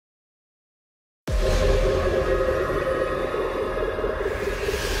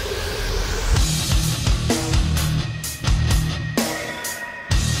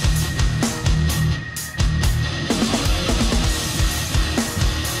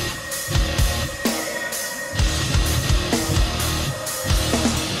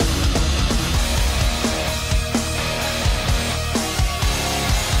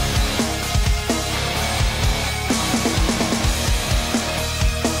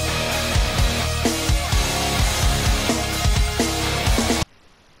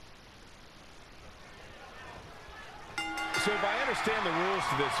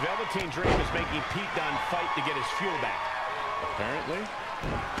to this. Velveteen Dream is making Pete Dunne fight to get his fuel back. Apparently.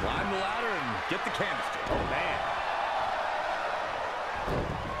 Climb the ladder and get the canister. Oh, man.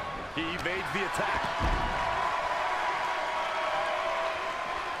 He evades the attack.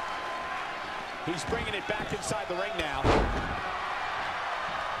 He's bringing it back inside the ring now.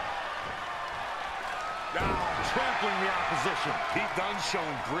 Trampling the opposition. Pete Dunne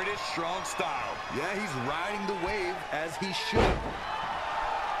showing British strong style. Yeah, he's riding the wave as he should.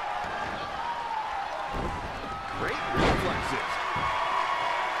 Great reflexes.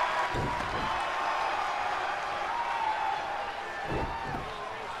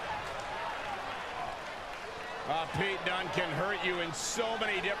 Pete Dunne can hurt you in so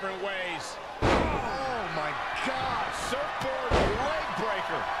many different ways. Oh, my gosh. Surfboard leg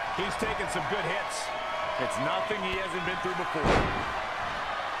breaker. He's taking some good hits. It's nothing he hasn't been through before.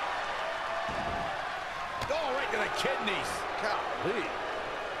 Oh, right to the kidneys. Golly.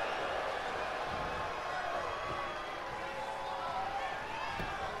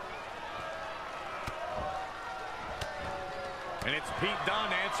 And it's Pete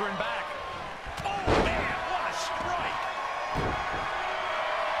Dunne answering back. Oh, man, what a strike.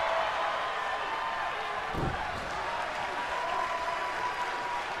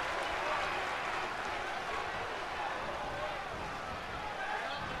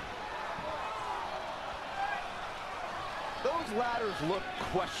 Those ladders look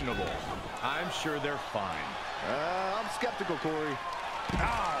questionable. I'm sure they're fine. I'm skeptical, Corey.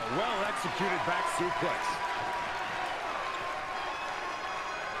 Oh, well executed back suplex.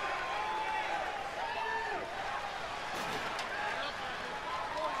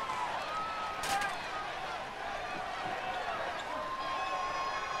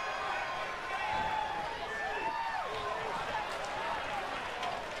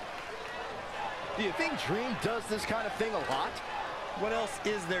 Do you think Dream does this kind of thing a lot? What else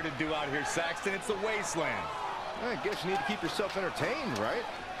is there to do out here, Saxton? It's the Wasteland. I guess you need to keep yourself entertained, right?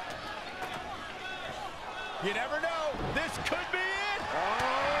 You never know. This could be it.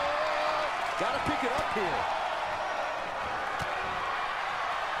 Oh, gotta pick it up here.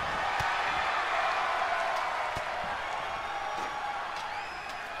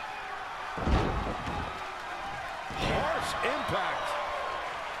 Harsh impact.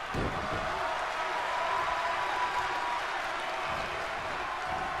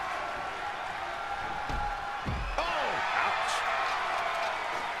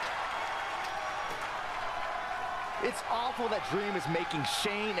 It's awful that Dream is making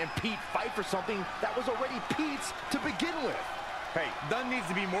Shane and Pete fight for something that was already Pete's to begin with. Hey, Dunne needs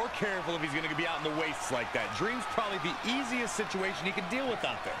to be more careful if he's going to be out in the wastes like that. Dream's probably the easiest situation he can deal with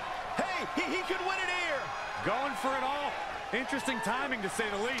out there. Hey, he could win it here. Going for it all. Interesting timing, to say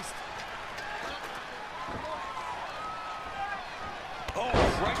the least. Oh,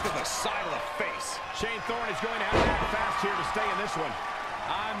 right to the side of the face. Shane Thorne is going to have to act fast here to stay in this one.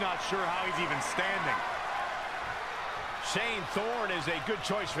 I'm not sure how he's even standing. Shane Thorne is a good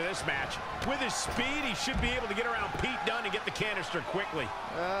choice for this match. With his speed, he should be able to get around Pete Dunne and get the canister quickly.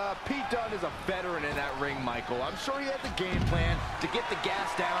 Pete Dunne is a veteran in that ring, Michael. I'm sure he has a game plan to get the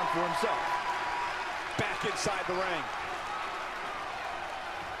gas down for himself. Back inside the ring.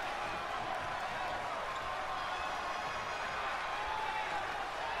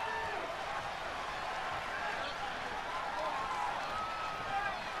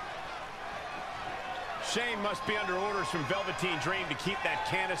 Shane must be under orders from Velveteen Dream to keep that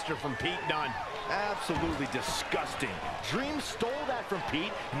canister from Pete Dunne. Absolutely disgusting. Dream stole that from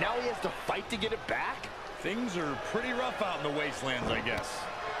Pete. Now he has to fight to get it back? Things are pretty rough out in the Wastelands, I guess.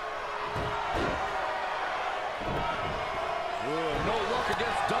 No luck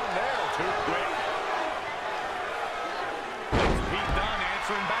against Dunne there. Too quick. It's Pete Dunne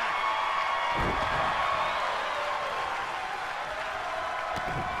answering back.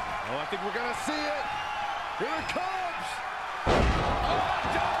 Oh, I think we're going to see it. Here it comes! Oh,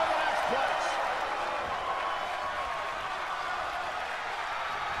 down to the next place.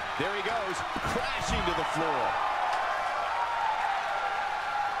 There he goes, crashing to the floor.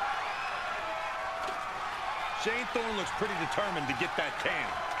 Shane Thorne looks pretty determined to get that can.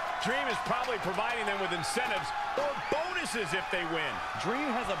 Dream is probably providing them with incentives or bonuses if they win. Dream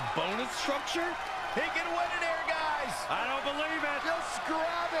has a bonus structure? He can win it here, guys. I don't believe it. Just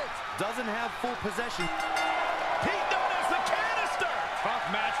grab it! Doesn't have full possession. Pete Dunne has the canister. Tough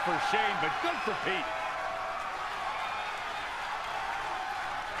match for Shane, but good for Pete.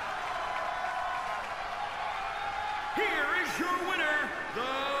 Here is your winner,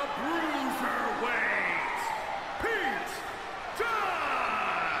 the Bruiserweight, Pete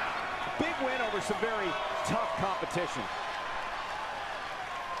Dunne! Big win over some very tough competition.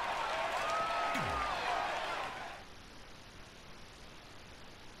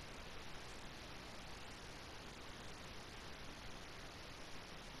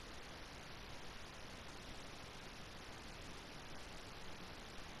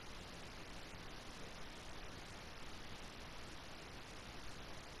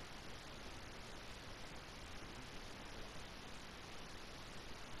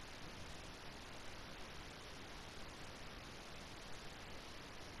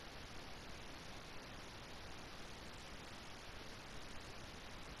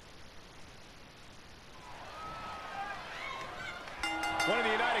 One of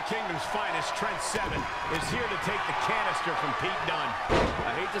the United Kingdom's finest, Trent Seven, is here to take the canister from Pete Dunne.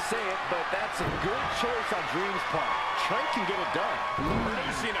 I hate to say it, but that's a good choice on Dream's part. Trent can get it done.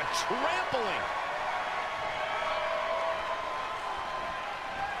 Releasing a trampling.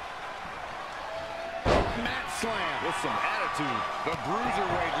 Mat slam. With some attitude. The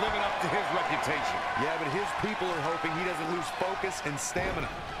Bruiserweight living up to his reputation. Yeah, but his people are hoping he doesn't lose focus and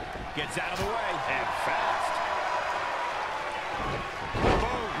stamina. Gets out of the way. And fast.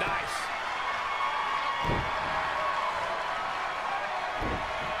 Boom. Nice.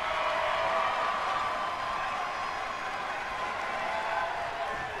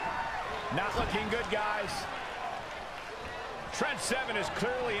 Not looking good, guys. Trent Seven is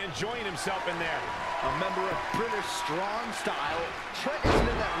clearly enjoying himself in there. A member of British strong style, Trent isn't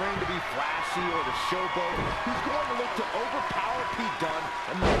in that ring to be flashy or to showboat. He's going to look to overpower Pete Dunne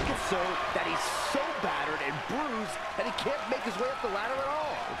and make it so that he's so battered and bruised that he can't make his way up the ladder at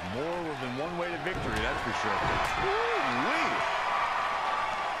all. There's more than one way to victory, that's for sure. Woo-wee.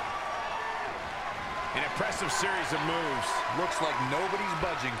 An impressive series of moves. Looks like nobody's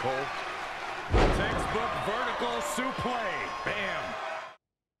budging, Cole. Textbook vertical suplex. Bam.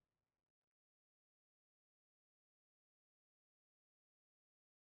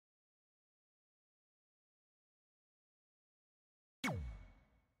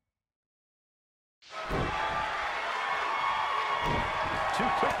 Too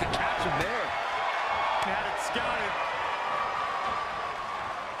quick to catch him there. Had it scouted.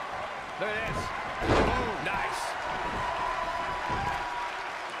 Look at this. Boom. Nice.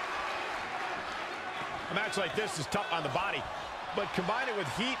 A match like this is tough on the body, but combine it with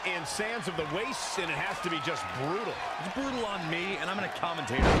heat and sands of the waist, and it has to be just brutal. It's brutal on me, and I'm going to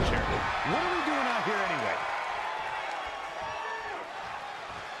commentate on the chair. What are we doing out here anyway?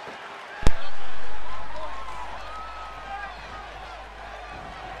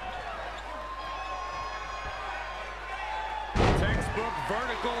 Textbook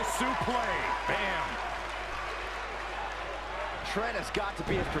vertical suplex. Bam. Trent has got to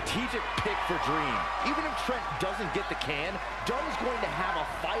be a strategic pick for Dream. Even if Trent doesn't get the can, Dunne's going to have a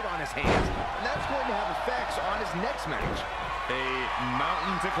fight on his hands, and that's going to have effects on his next match. A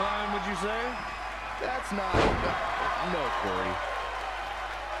mountain to climb, would you say? That's not... no, Corey.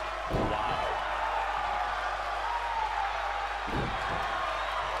 Wow.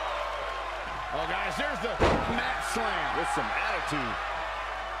 Oh, guys, there's the mat slam. With some attitude.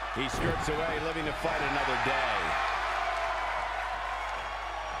 He skirts away, living to fight another day.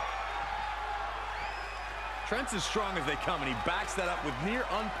 Trent's as strong as they come, and he backs that up with near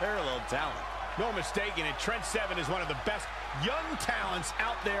unparalleled talent. No mistaking it, Trent Seven is one of the best young talents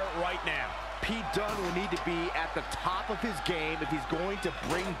out there right now. Pete Dunne will need to be at the top of his game if he's going to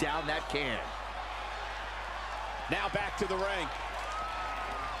bring down that can. Now back to the ring.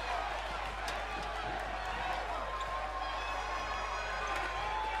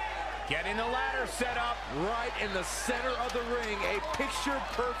 Getting the ladder set up. Right in the center of the ring, a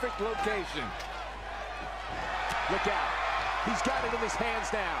picture-perfect location. Look out. He's got it in his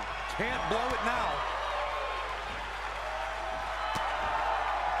hands now. Can't blow it now.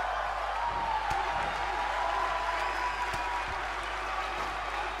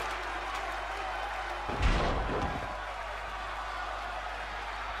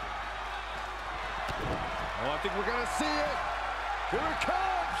 Oh, I think we're going to see it. Here it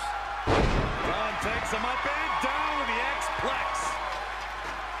comes. Dunne takes him up and down with the X-Plex.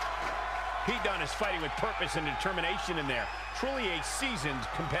 Pete Dunne is fighting with purpose and determination in there. Truly a seasoned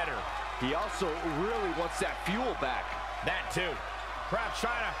competitor. He also really wants that fuel back. That too. Crowd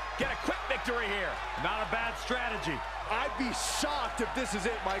trying to get a quick victory here. Not a bad strategy. I'd be shocked if this is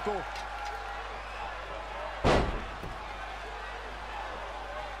it, Michael.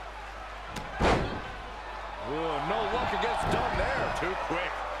 Ooh, no luck against Dunne there. Too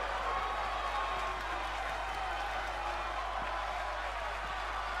quick.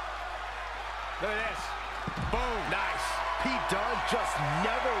 Look at this. Boom. Nice. Pete Dunne just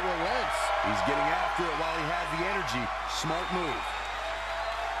never relents. He's getting after it while he has the energy. Smart move.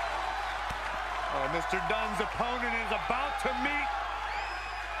 Oh, Mr. Dunne's opponent is about to meet.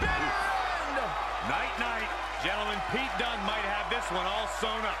 Night-night. Gentlemen, Pete Dunne might have this one all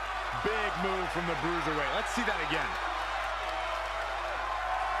sewn up. Big move from the Bruiserweight. Let's see that again.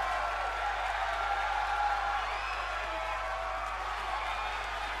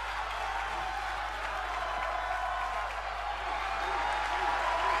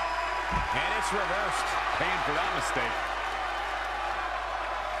 And it's reversed. Paying for that mistake.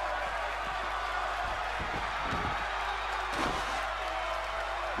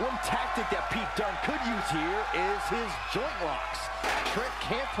 One tactic that Pete Dunne could use here is his joint locks. Trent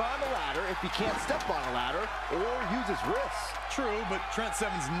can't climb a ladder if he can't step on a ladder or use his wrists. True, but Trent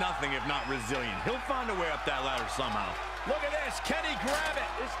Seven's nothing if not resilient. He'll find a way up that ladder somehow. Look at this. Can he grab it?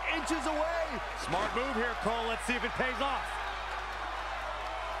 It's inches away. Smart move here, Cole. Let's see if it pays off.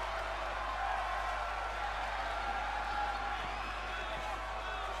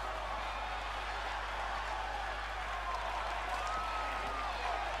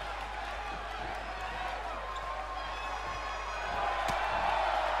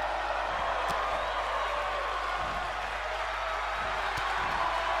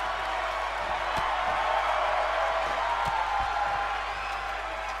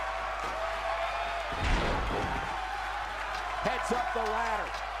 Heads up the ladder.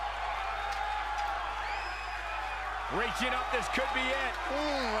 Reaching up. This could be it.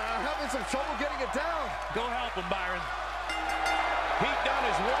 Having some trouble getting it down. Go help him, Byron. Pete Dunne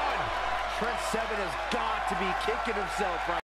has won. Trent Seven has got to be kicking himself right